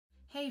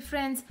Hey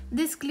friends,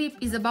 this clip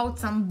is about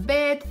some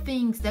bad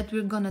things that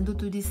we're gonna do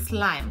to this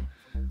slime.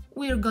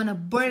 We're gonna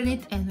burn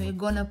it and we're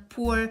gonna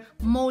pour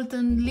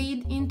molten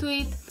lead into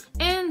it,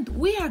 and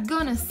we are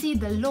gonna see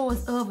the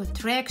laws of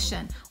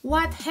attraction.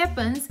 What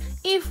happens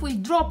if we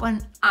drop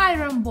an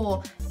iron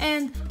ball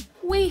and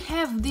we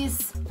have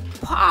this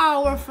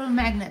powerful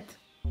magnet?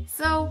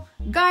 So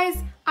guys,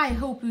 I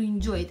hope you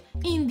enjoyed.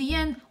 In the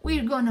end,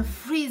 we're gonna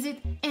freeze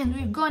it and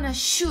we're gonna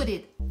shoot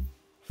it.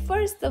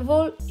 First of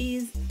all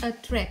is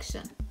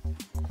attraction.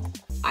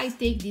 I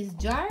take this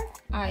jar,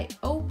 I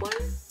open,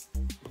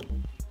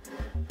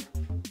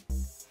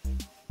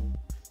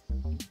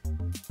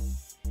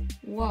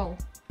 wow,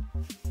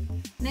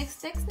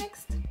 next. It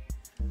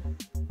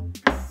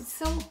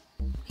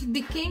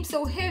became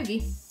so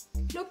heavy,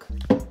 look.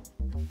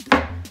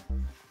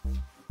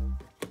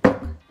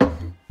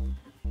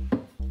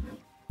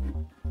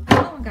 Oh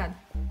my god.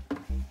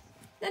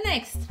 The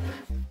next,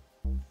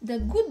 the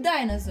good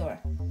dinosaur.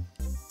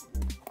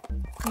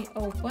 We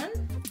open,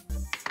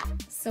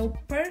 so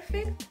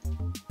perfect,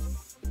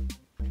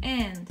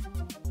 and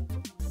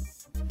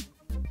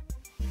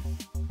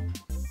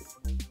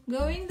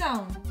going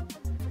down.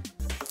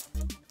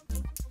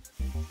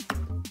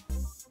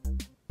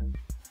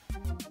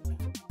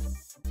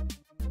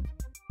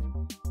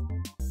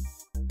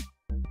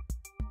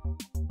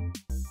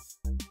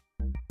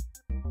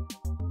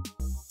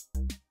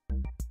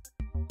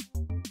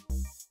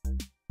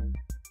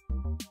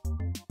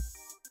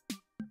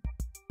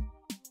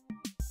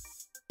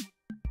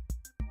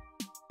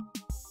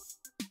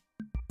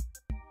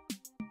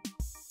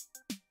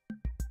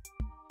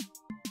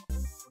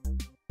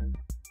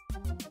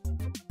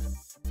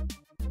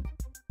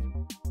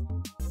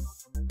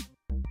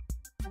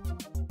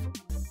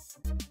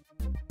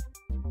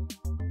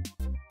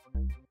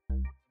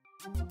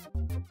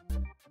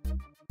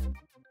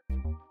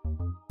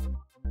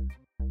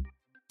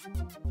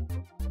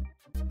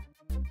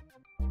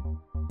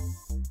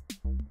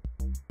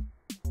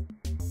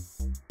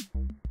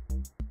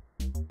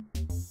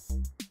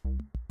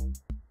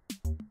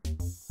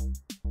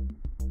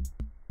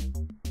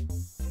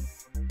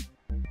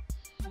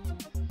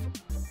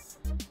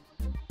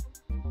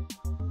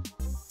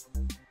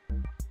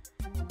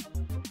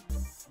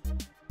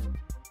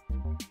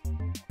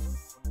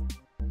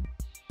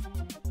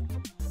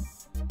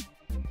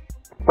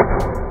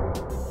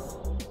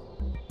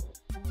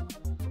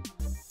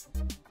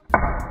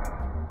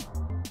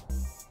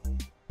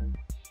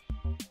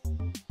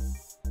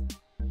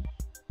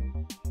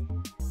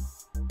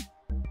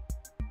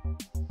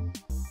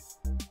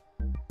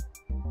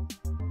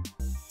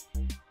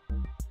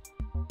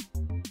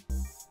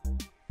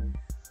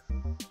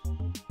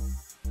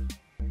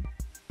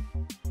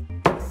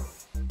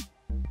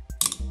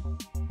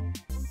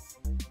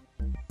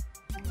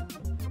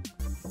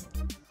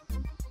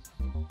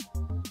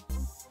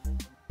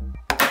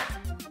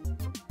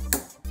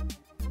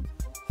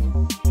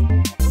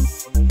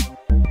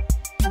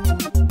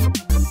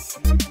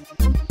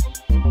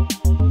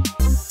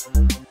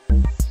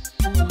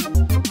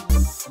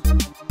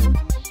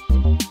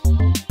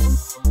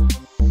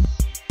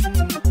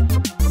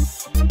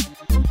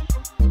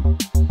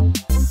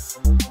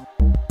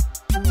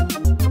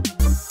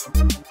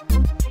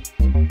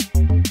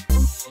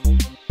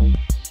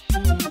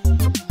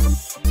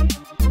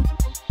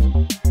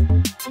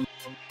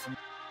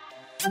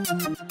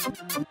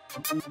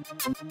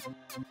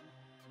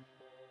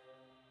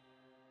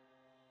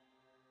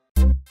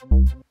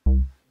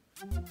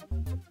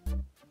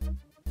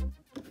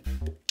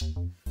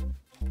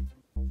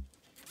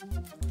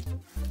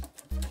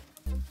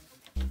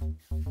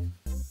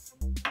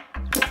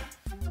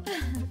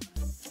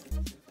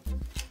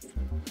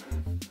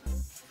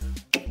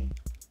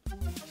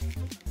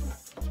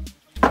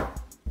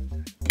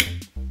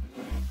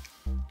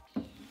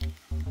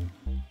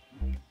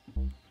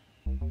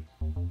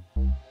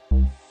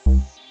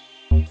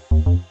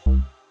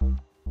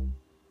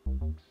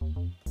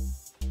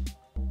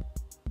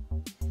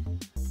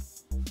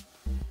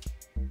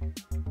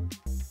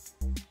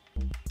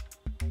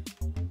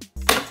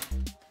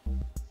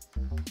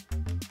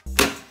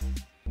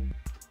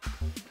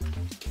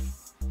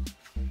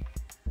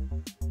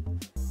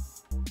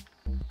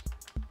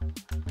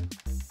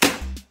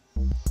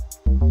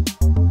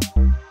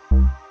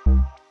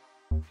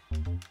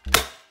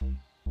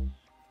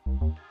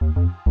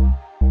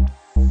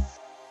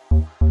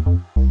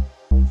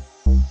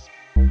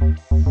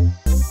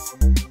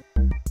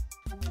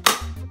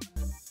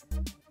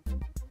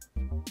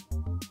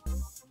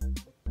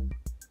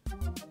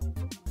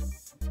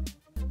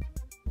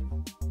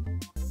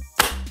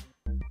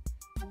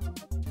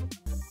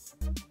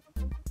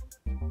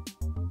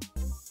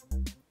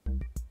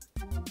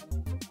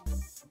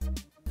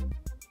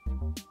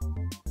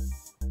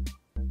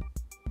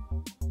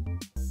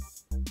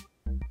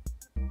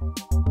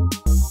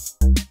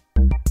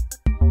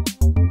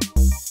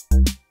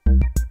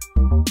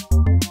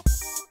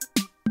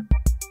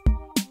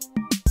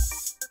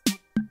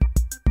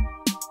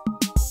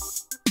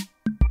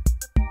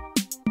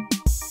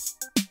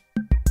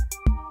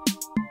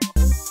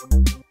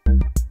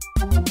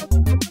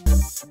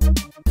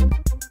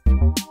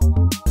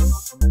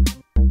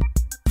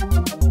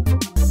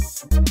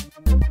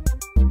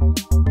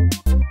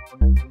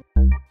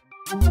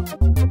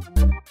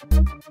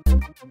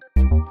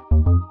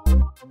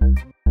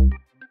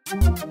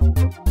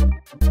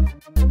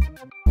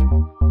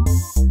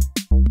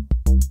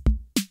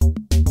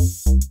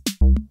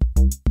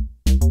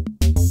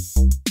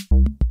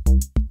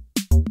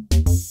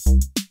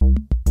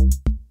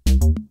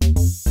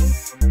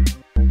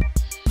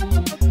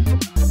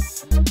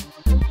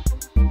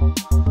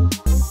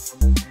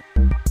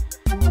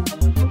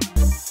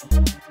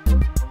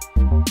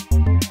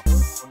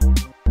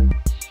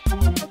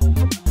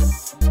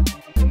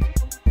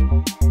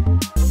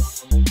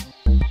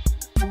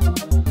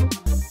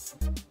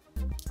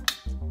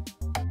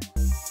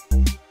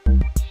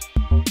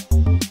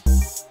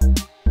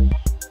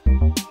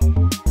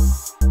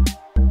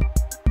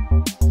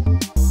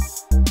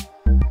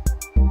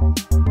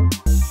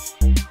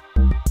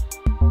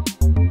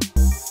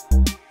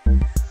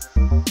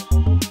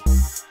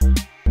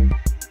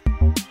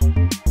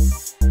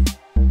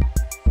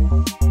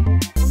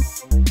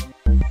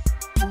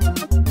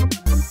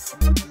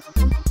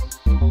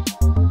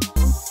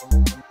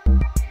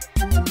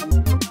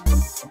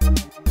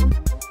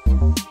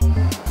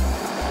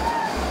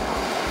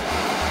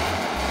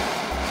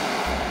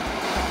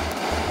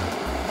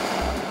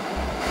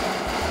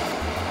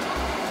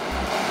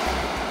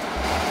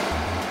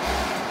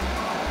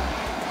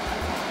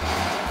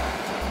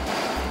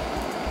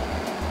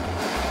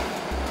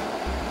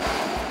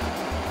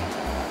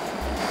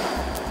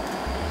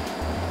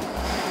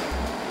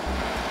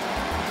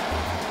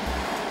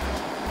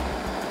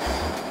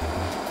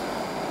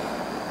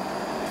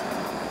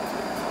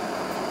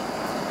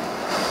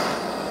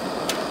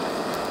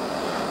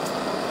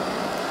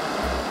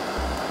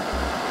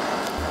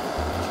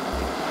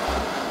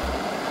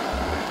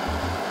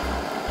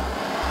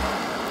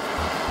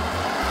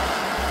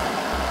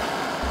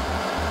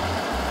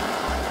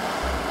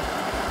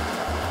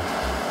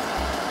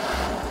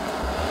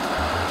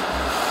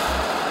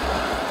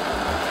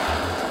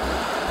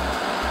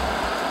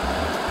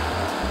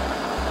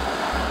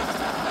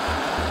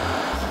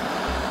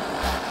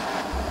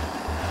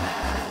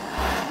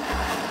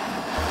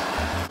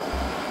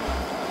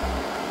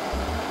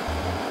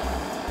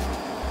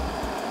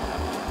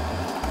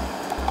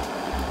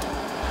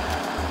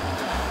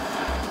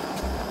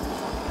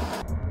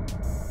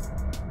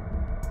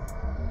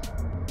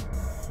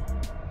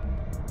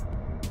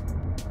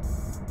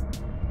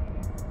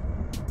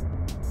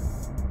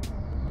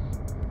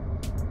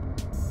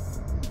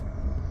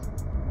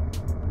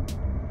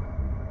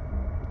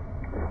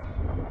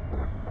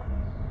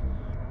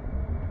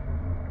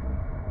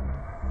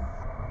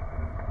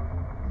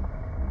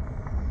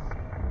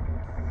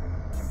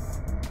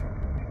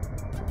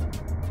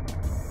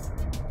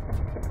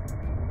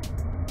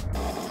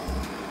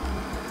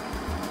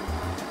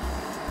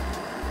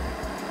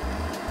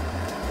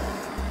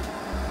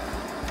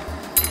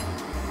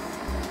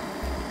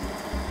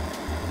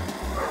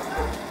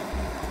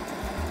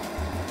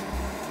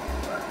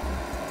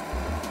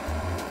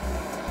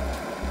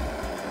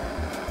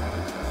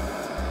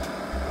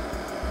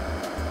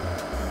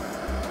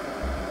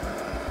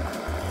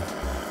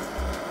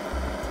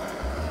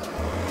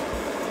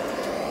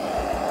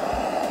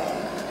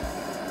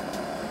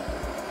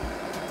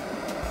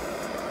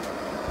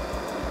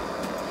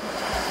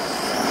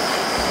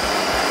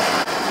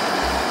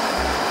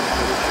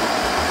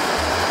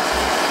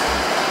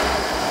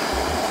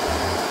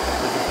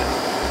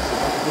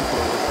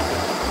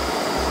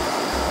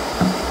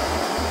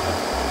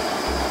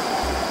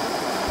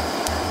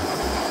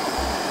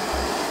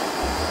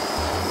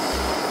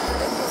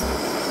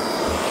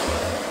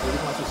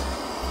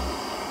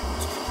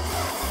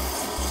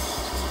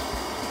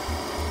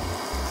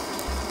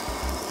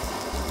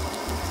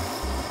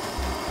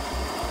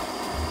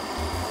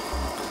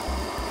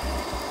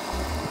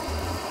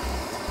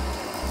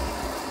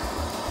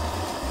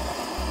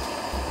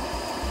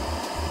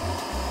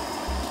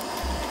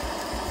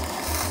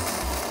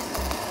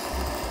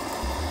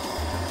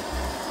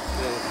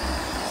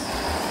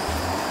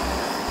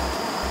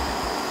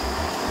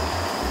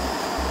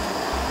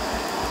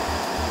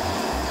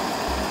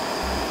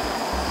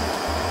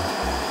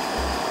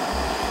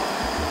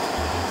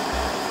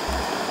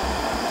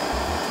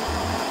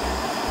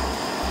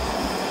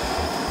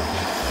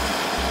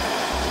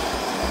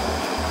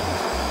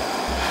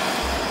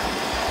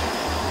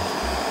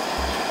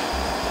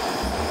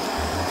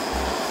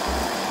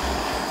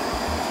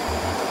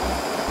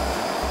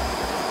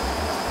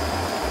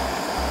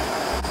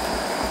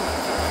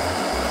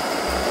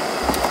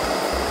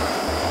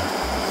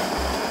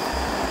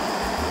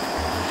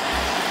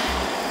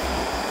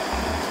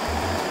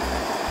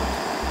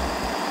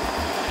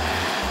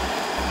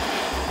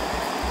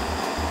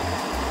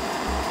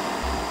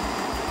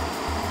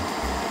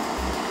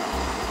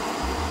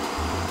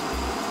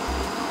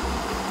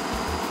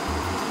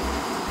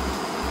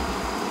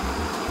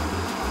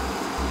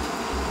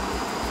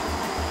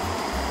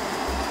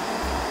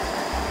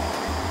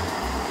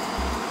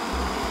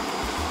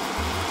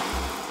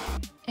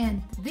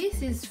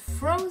 This is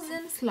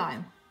frozen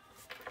slime.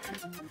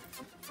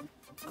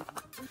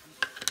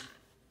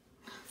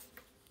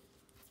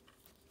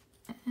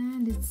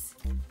 And it's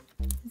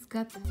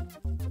got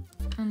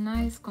a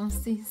nice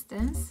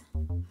consistency.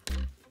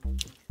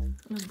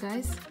 Look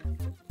guys,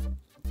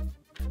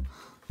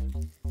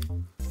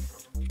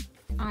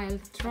 I'll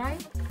try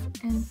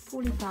and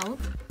pull it out.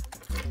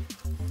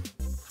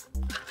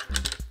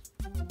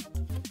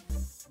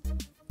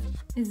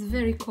 It's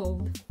very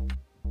cold.